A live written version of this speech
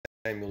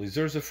Samuel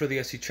Zerza for the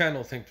SE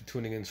channel. Thanks for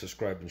tuning in,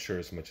 subscribe, and share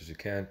as much as you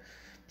can.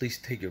 Please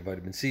take your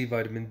vitamin C,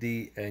 vitamin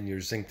D, and your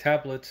zinc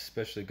tablets,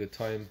 especially a good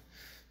time,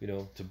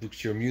 to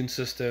boost your immune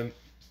system,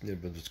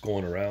 what's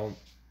going around.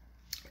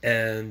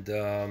 And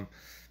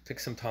take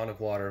some tonic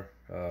water.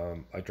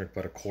 I drink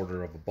about a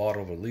quarter of a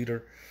bottle of a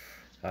liter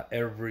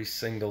every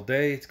single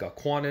day. It's got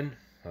quinine.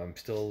 I'm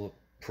still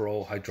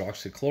pro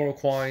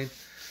hydroxychloroquine.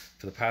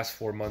 For the past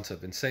 4 months,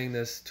 I've been saying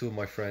this. Two of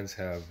my friends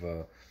have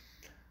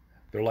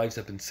their lives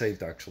have been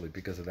saved actually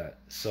because of that.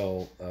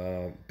 So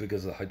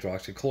because of the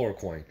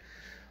hydroxychloroquine.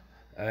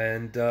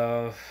 And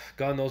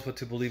God knows what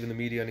to believe in the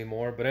media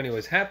anymore. But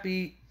anyways,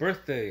 happy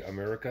birthday,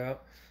 America.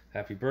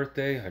 Happy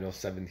birthday. I know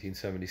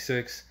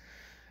 1776.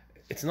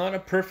 It's not a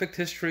perfect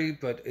history,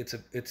 but it's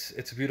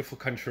a beautiful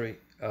country.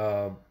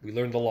 We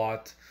learned a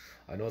lot.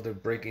 I know they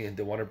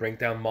want to break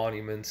down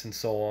monuments and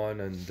so on,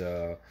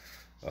 and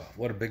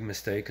what a big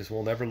mistake, because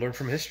we'll never learn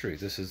from history.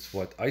 This is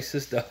what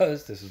ISIS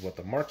does. This is what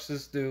the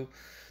Marxists do.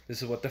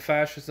 This is what the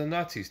fascists and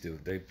Nazis do.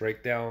 They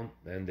break down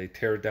and they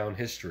tear down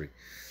history.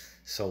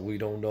 So we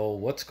don't know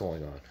what's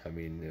going on. I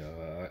mean,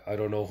 I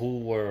don't know who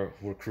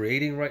we're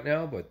creating right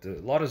now, but a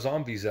lot of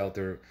zombies out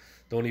there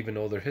don't even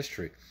know their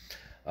history.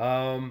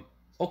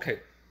 Okay,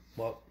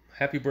 well,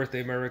 happy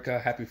birthday, America.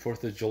 Happy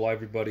 4th of July,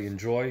 everybody.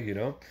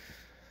 Enjoy.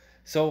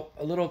 So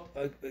a little,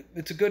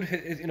 it's a good,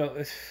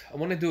 I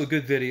want to do a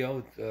good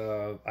video,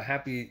 a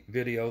happy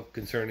video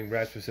concerning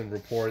Rasmussen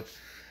report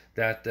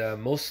that the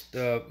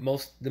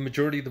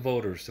majority of the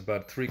voters,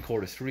 about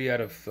 3/4, 3 out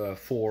of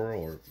 4,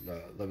 or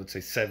I would say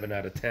 7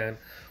 out of 10,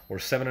 or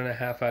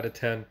 7.5 out of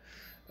 10,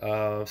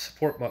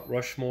 support Mount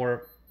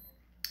Rushmore.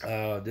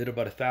 Did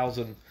about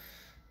 1,000.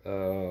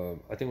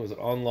 I think it was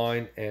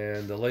online,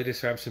 and the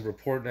latest Rasmussen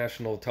report,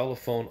 national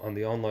telephone on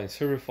the online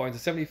survey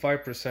finds that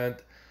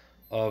 75%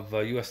 of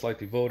U.S.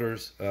 likely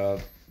voters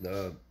do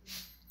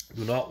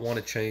not want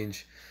to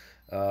change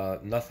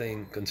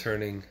nothing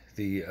concerning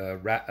the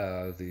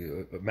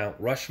Mount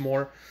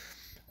Rushmore,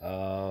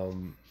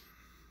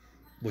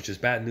 which is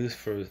bad news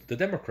for the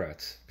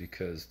Democrats,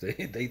 because they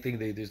think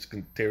they just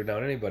can tear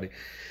down anybody.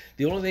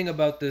 The only thing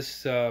about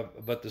this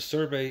about the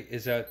survey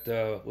is that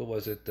what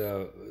was it?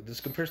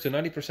 This compares to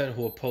 90%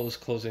 who oppose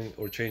closing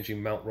or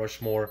changing Mount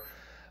Rushmore.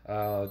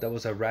 That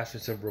was a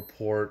Rasmussen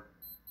report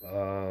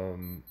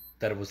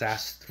that it was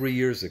asked 3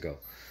 years ago.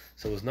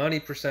 So it was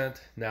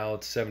 90%. Now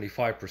it's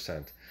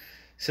 75%.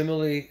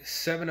 Similarly,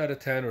 7 out of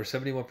 10 or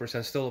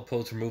 71% still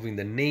oppose removing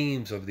the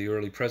names of the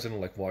early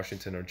president, like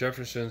Washington or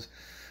Jefferson's.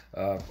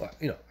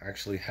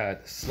 Actually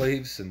had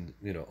slaves and,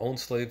 owned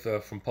slaves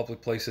from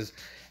public places,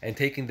 and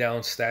taking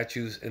down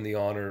statues in the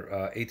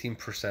honor,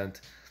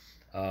 18%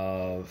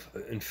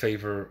 in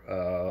favor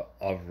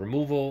of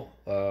removal.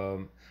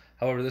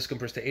 However, this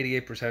compares to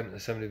 88% and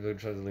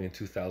 70% in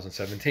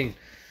 2017.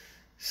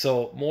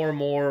 So more and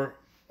more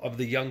of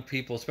the young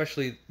people,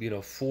 especially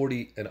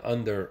 40 and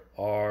under,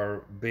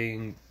 are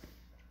being,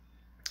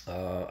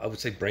 I would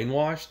say,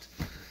 brainwashed,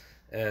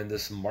 and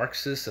this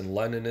Marxist and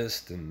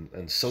Leninist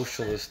and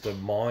socialist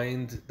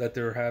mind that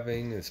they're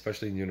having,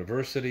 especially in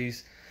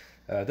universities.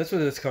 That's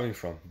where it's coming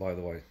from, by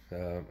the way.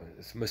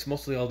 It's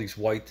mostly all these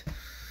white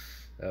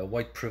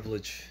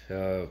privilege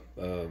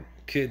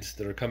kids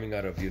that are coming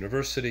out of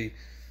university.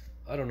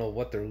 I don't know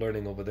what they're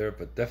learning over there,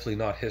 but definitely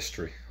not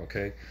history.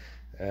 Okay.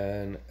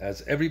 And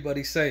as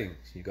everybody's saying,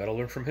 you got to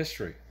learn from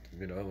history.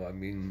 I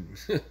mean,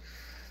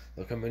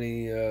 look how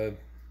many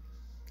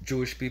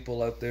Jewish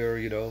people out there.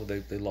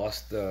 They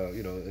lost.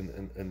 During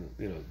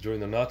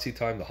the Nazi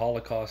time, the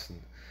Holocaust.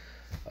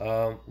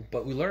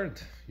 But we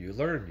learned. You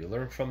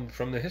learn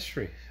from the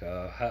history.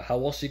 How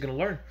else are you going to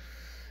learn?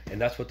 And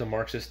that's what the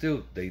Marxists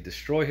do. They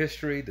destroy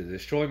history. They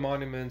destroy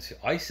monuments.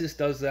 ISIS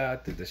does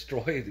that. They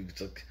destroy.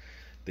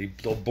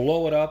 They'll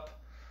blow it up.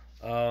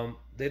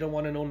 They don't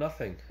want to know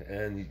nothing,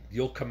 and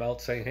you'll come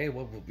out saying, "Hey,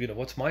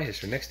 what's my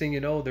history?" Next thing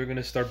you know, they're going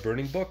to start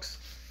burning books.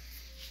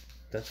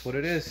 That's what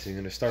it is. You're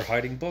going to start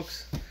hiding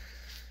books.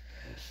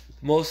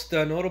 Most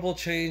notable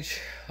change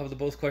of the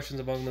both questions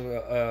among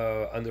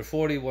the under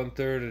 40,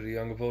 1/3 of the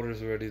younger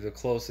voters are ready to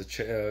close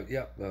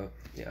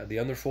the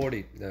under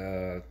 40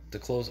 to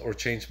close or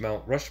change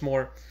Mount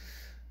Rushmore.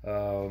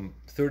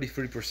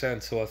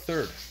 33%, so a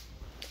third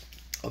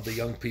of the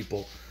young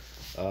people,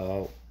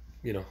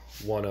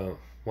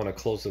 want to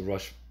close the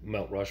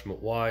Mount Rushmore.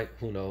 Why?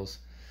 Who knows?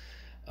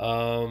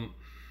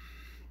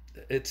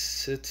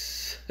 It's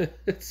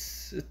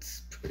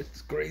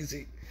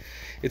crazy.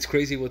 It's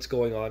crazy what's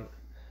going on,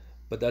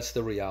 but that's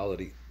the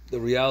reality. The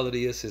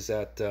reality is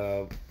that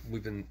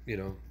we've been,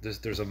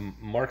 there's a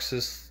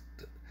Marxist,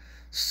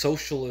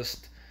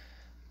 socialist,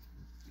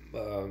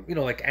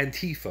 like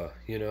Antifa,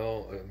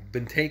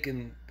 been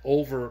taking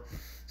over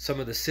some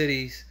of the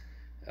cities.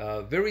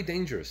 Very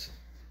dangerous.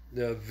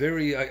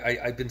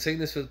 I've been saying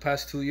this for the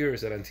past 2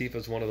 years, that Antifa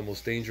is one of the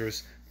most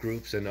dangerous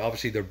groups, and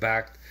obviously they're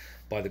backed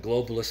by the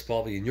globalists,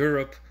 probably in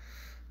Europe,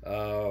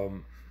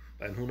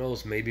 and who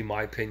knows, maybe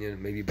my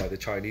opinion, maybe by the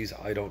Chinese.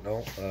 I don't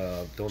know,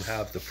 don't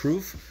have the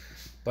proof,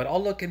 but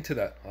I'll look into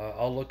that.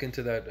 I'll look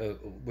into that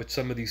with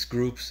some of these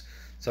groups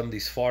some of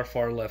these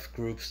far left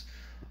groups.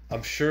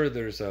 I'm sure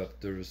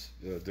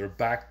they're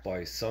backed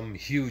by some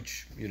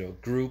huge,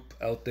 group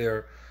out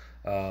there,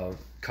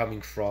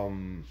 coming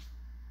from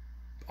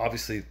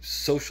obviously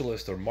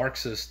socialist or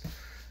Marxist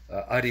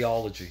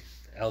ideology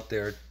out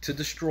there to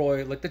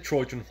destroy, like the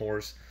Trojan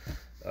horse,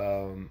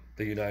 the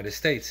United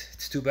States.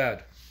 It's too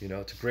bad.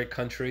 It's a great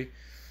country.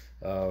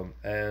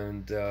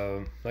 And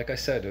like I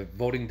said, a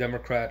voting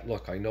Democrat.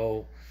 Look, I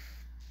know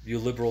you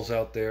liberals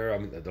out there. I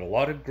mean, there are a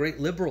lot of great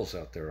liberals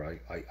out there.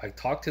 I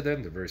talk to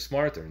them. They're very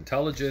smart. They're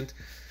intelligent.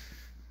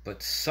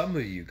 But some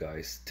of you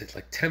guys,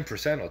 like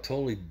 10%, are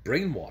totally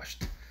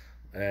brainwashed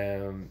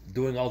and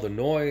doing all the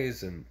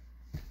noise. And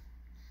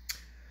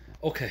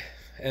okay,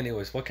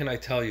 anyways, what can I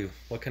tell you?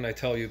 What can I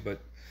tell you? But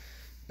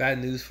bad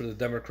news for the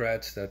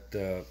Democrats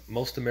that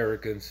most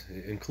Americans,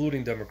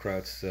 including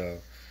Democrats,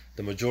 the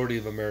majority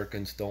of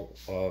Americans don't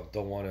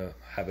want to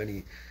have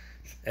any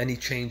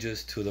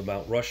changes to the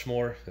Mount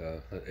Rushmore.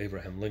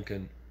 Abraham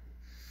Lincoln,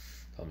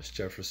 Thomas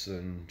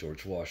Jefferson,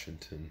 George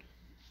Washington.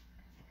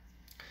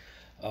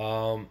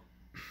 Okay,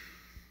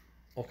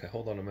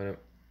 hold on a minute.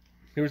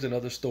 Here's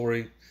another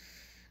story.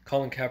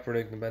 Colin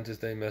Kaepernick, the Men's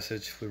Day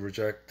message: "We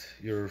reject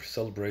your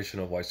celebration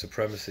of white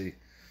supremacy."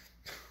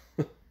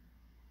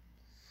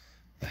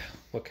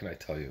 What can I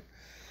tell you?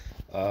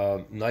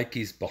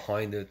 Nike's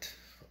behind it,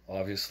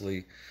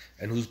 obviously.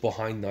 And who's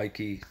behind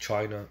Nike?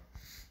 China.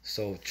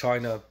 So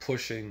China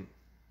pushing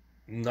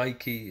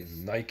Nike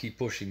and Nike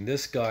pushing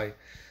this guy.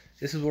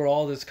 This is where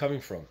all this is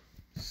coming from.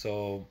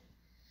 So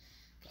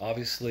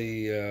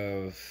obviously,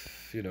 Mr.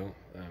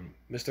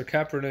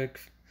 Kaepernick,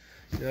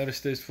 the United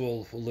States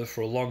will live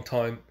for a long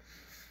time.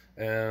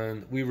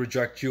 And we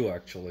reject you,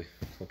 actually.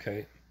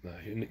 Okay?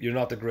 You're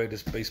not the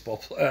greatest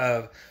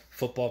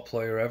football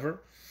player ever.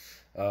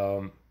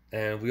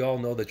 And we all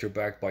know that you're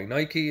backed by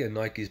Nike, and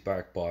Nike's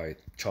backed by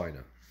China.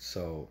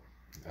 So,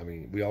 I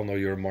mean, we all know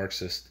you're a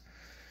Marxist.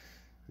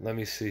 Let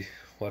me see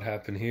what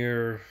happened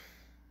here.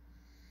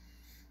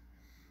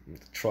 The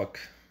truck.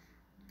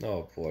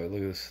 Oh boy,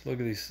 look at this. Look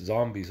at these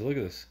zombies. Look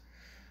at this.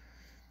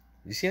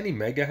 You see any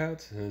mega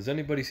hats? Has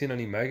anybody seen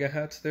any mega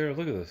hats there?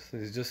 Look at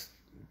this.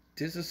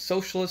 These are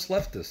socialist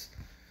leftists.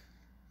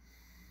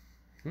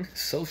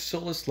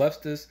 Socialist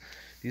leftists.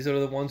 These are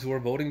the ones who are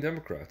voting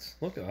Democrats.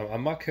 Look,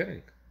 I'm not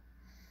kidding.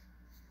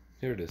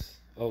 Here it is.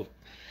 Oh,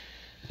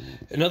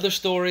 another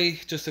story,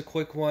 just a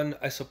quick one.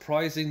 A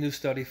surprising new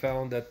study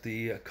found that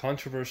the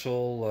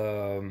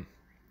controversial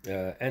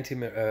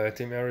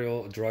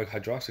antimalarial drug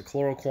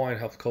hydroxychloroquine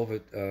helped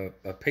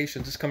COVID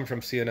patients. This is coming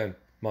from CNN. I'm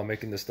not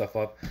making this stuff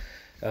up.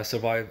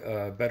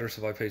 Better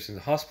survive patients in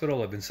the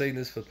hospital. I've been saying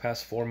this for the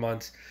past 4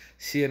 months.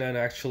 CNN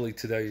actually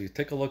today, you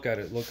take a look at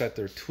it. Look at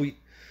their tweet.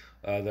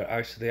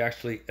 They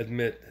actually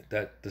admit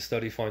that the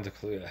study finds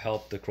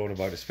help the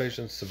coronavirus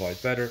patients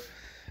survive better,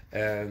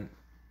 and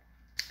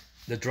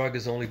the drug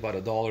is only about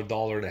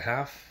 $1, and a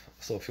half.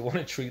 So if you want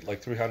to treat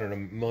like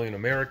 300 million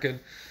American,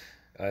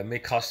 it may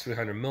cost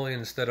 300 million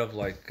instead of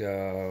like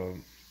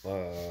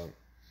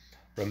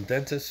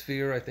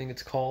remdesivir, I think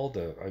it's called.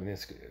 I mean,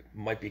 it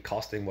might be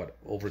costing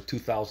over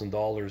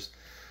 $2,000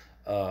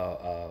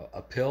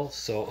 a pill,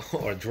 so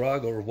or a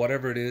drug or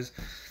whatever it is.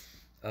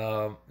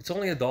 It's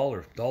only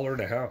 $1,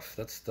 and a half.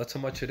 That's how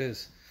much it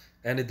is,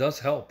 and it does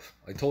help.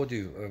 I told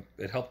you,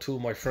 it helped two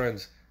of my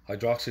friends,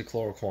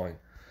 hydroxychloroquine.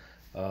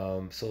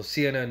 So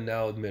CNN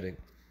now admitting,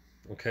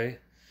 okay,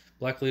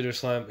 black leaders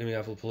slam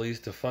Minneapolis police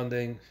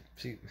defunding.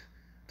 See, I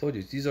told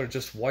you, these are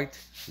just white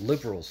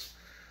liberals,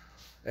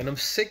 and I'm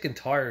sick and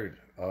tired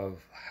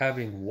of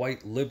having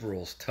white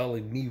liberals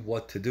telling me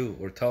what to do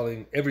or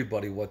telling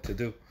everybody what to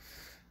do.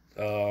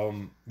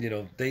 They're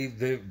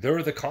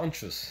the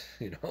conscious.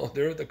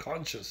 They're the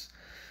conscious.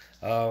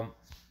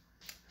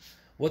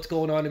 What's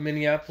going on in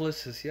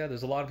Minneapolis is,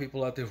 there's a lot of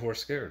people out there who are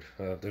scared.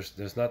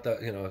 There's not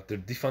that, they're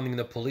defunding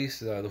the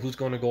police. Who's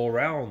going to go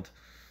around?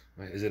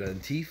 Is it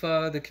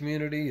Antifa, the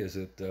community? Is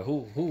it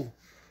who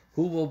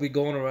will be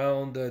going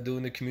around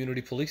doing the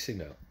community policing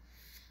now?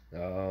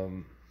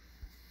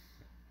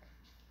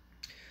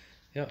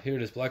 Here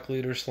it is. Black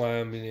leaders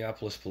slam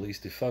Minneapolis police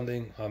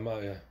defunding.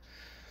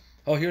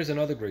 Oh, here's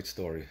another great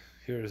story.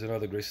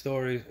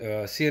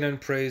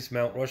 CNN praised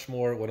Mount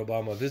Rushmore when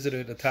Obama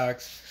visited,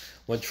 attacks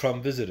when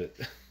Trump visited.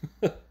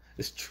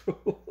 It's true.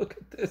 Look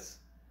at this.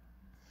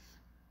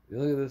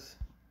 Look at this.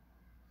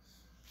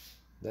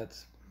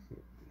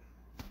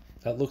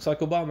 That looks like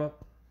Obama.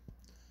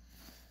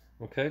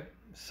 Okay,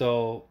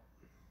 so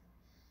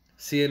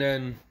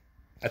CNN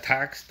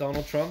attacks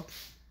Donald Trump,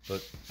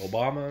 but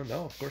Obama,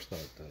 no, of course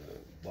not.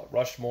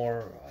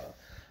 Rushmore,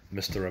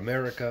 Mr.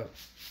 America.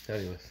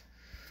 Anyways.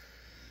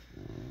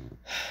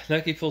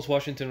 Nike pulls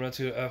Washington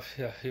Redskins.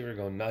 Here we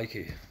go.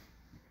 Nike.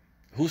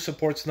 Who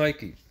supports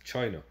Nike?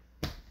 China.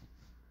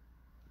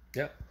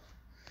 Yeah.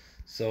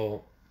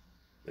 So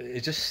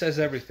it just says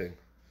everything.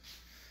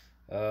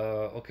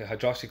 Okay,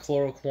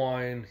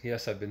 hydroxychloroquine.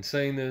 Yes, I've been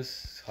saying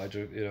this.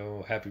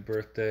 Happy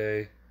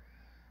birthday.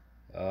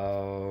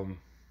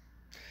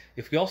 If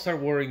if we all start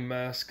wearing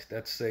masks,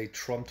 let's say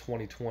Trump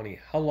 2020,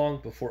 how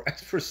long before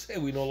experts say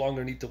we no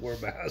longer need to wear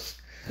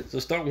masks? So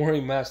start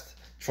wearing masks,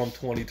 Trump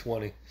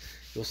 2020.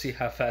 You'll see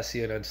how fast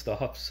CNN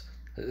stops.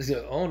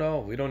 Oh no,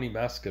 we don't need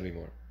masks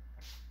anymore.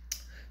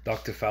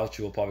 Dr.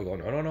 Fauci will probably go,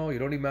 no, no, no, you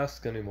don't need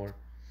masks anymore.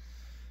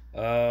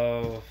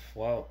 Well,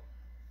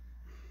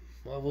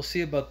 we'll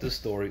see about this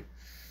story.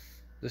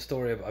 This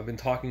story, I've been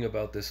talking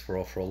about this for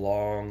a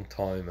long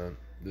time, man.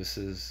 This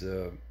is,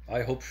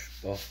 I hope,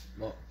 well,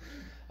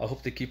 I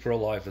hope they keep her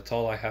alive. That's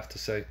all I have to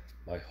say.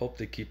 I hope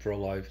they keep her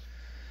alive.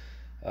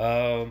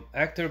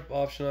 Actor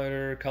Bob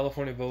Schneider,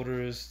 California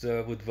voters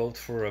would vote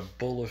for a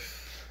bullish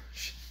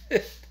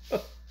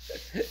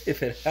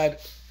if it had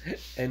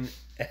an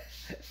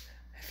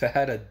if it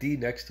had a D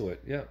next to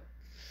it. Yeah,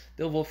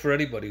 they'll vote for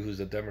anybody who's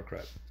a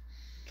Democrat.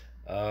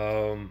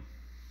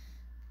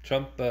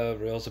 Trump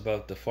rails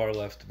about the far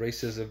left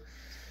racism,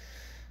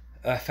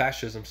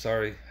 fascism.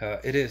 Sorry,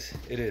 it is.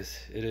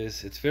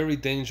 It's very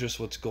dangerous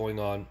what's going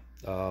on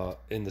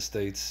in the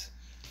States.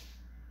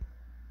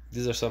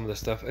 These are some of the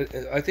stuff.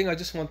 I think I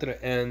just wanted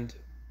to end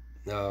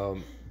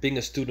being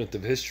a student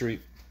of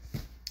history.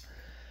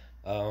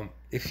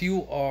 If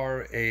you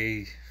are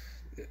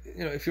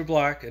if you're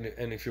black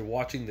and if you're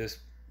watching this,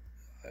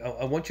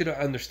 I want you to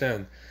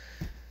understand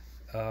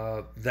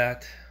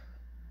that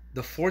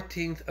the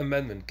 14th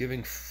Amendment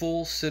giving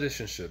full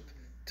citizenship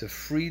to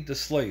free the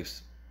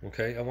slaves,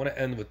 okay? I want to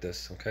end with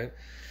this, okay?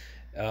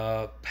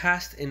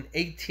 Passed in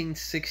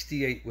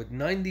 1868 with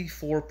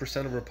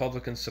 94% of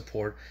Republican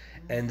support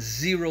and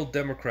 0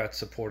 Democrat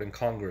support in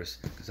Congress,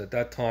 because at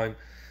that time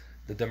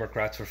the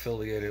Democrats were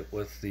affiliated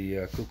with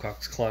the Ku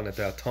Klux Klan at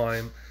that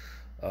time.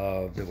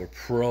 They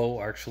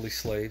were actually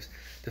slaves.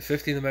 The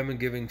 15th Amendment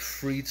giving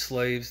freed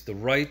slaves the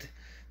right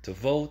to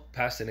vote,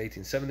 passed in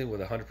 1870 with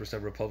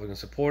 100% Republican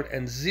support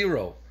and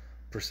 0%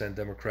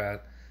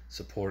 Democrat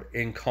support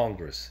in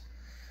Congress.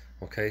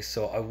 Okay,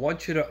 so I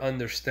want you to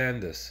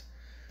understand this,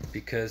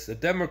 because the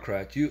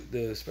Democrat,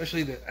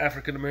 especially the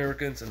African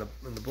Americans and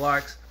the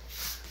blacks,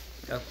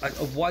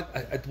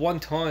 at one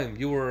time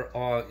you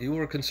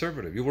were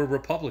conservative, you were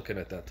Republican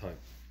at that time.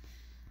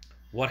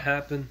 What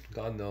happened?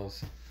 God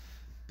knows.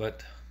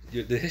 But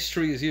the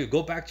history is you.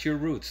 Go back to your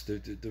roots.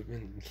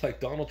 Like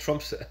Donald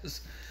Trump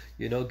says,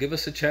 give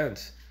us a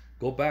chance.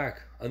 Go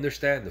back.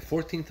 Understand the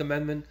 14th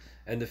Amendment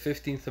and the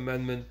 15th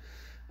Amendment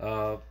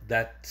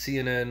that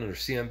CNN or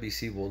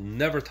CNBC will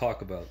never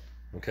talk about.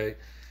 Okay?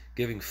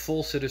 Giving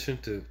full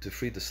citizenship to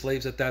free the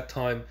slaves at that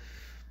time.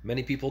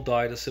 Many people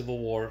died in the Civil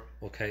War.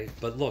 Okay?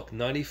 But look,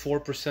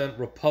 94%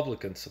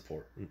 Republican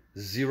support.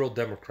 0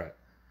 Democrat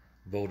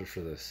voted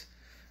for this.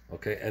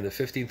 Okay? And the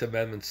 15th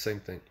Amendment,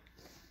 same thing.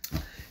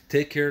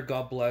 Take care.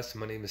 God bless.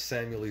 My name is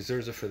Samuel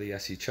Ezerza for the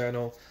SE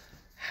channel.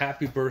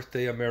 Happy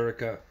birthday,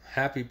 America.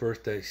 Happy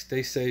birthday.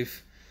 Stay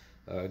safe.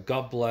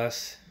 God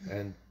bless.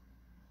 And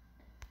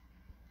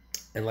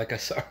like I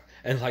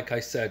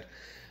said,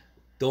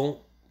 don't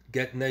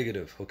get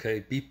negative,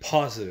 okay? Be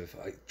positive.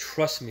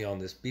 Trust me on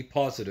this. Be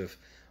positive,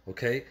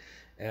 okay?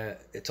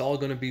 It's all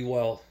going to be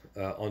well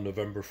on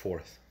November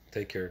 4th.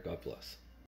 Take care. God bless.